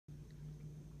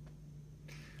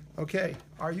Okay,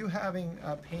 are you having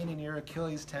pain in your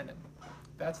Achilles tendon?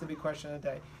 That's the big question of the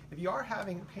day. If you are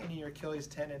having pain in your Achilles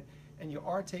tendon and you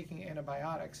are taking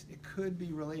antibiotics, it could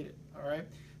be related, all right?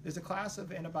 There's a class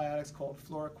of antibiotics called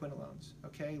fluoroquinolones,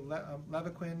 okay?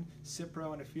 Levaquin,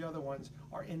 Cipro, and a few other ones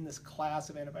are in this class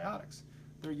of antibiotics.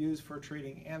 They're used for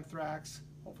treating anthrax,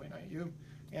 hopefully not you,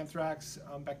 anthrax,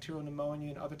 bacterial pneumonia,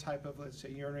 and other type of, let's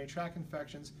say, urinary tract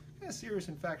infections, kind of serious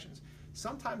infections.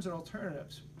 Sometimes they're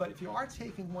alternatives, but if you are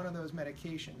taking one of those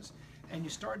medications and you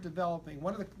start developing,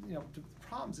 one of the the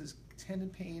problems is tendon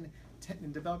pain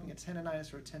and developing a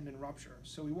tendonitis or a tendon rupture.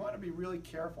 So we want to be really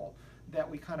careful that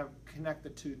we kind of connect the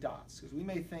two dots, because we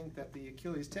may think that the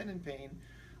Achilles tendon pain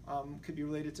could be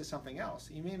related to something else.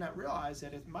 You may not realize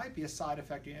that it might be a side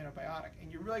effect of your antibiotic,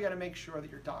 and you really got to make sure that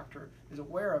your doctor is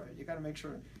aware of it. You got to make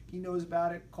sure he knows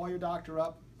about it. Call your doctor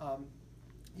up,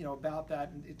 about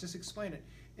that, and just explain it.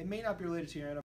 It may not be related to your antibiotic.